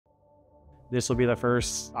This will be the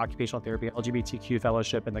first occupational therapy LGBTQ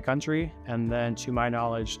fellowship in the country, and then to my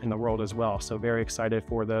knowledge in the world as well. So very excited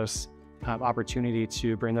for this opportunity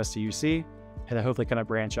to bring this to UC and then hopefully kind of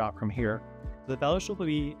branch out from here. The fellowship will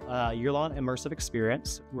be a year-long immersive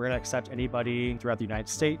experience. We're going to accept anybody throughout the United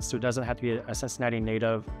States, so it doesn't have to be a Cincinnati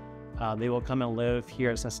native. They will come and live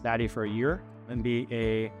here at Cincinnati for a year and be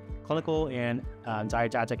a clinical and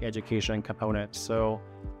didactic education component. So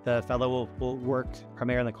the fellow will work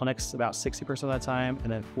primarily in the clinics about 60% of the time,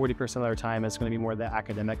 and then 40% of their time is going to be more the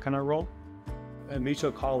academic kind of role. A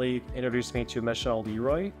mutual colleague introduced me to Michelle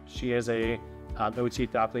Leroy. She is a OT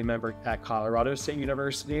faculty member at Colorado State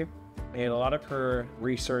University, and a lot of her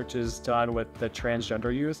research is done with the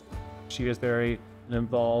transgender youth. She is very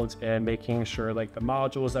involved in making sure like the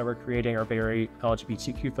modules that we're creating are very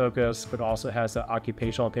LGBTQ focused, but also has the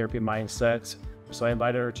occupational therapy mindset. So I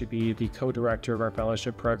invited her to be the co-director of our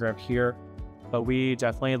fellowship program here. But we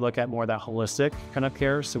definitely look at more of that holistic kind of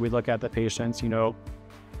care. So we look at the patients,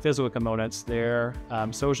 physical components, their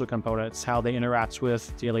social components, how they interact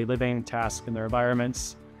with daily living tasks in their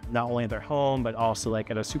environments, not only in their home, but also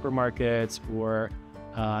like at a supermarket or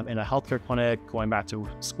in a healthcare clinic, going back to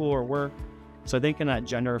school or work. So I think in that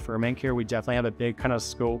gender affirming care, we definitely have a big kind of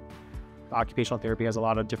scope. Occupational therapy has a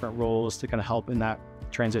lot of different roles to kind of help in that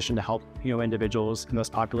transition to help, individuals in this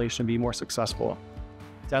population be more successful.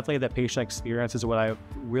 Definitely the patient experience is what I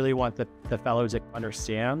really want the fellow to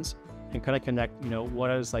understand and kind of connect,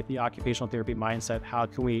 what is like the occupational therapy mindset? How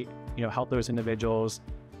can we, help those individuals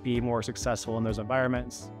be more successful in those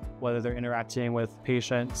environments, whether they're interacting with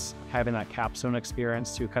patients, having that capstone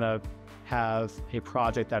experience to kind of have a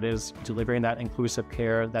project that is delivering that inclusive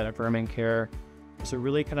care, that affirming care. So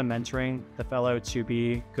really kind of mentoring the fellow to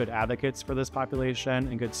be good advocates for this population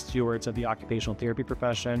and good stewards of the occupational therapy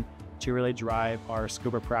profession to really drive our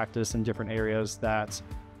scope of practice in different areas that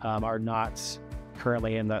are not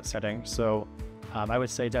currently in that setting. So I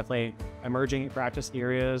would say definitely emerging practice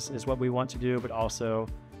areas is what we want to do, but also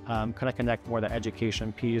kind of connect more the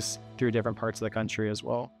education piece through different parts of the country as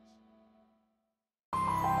well.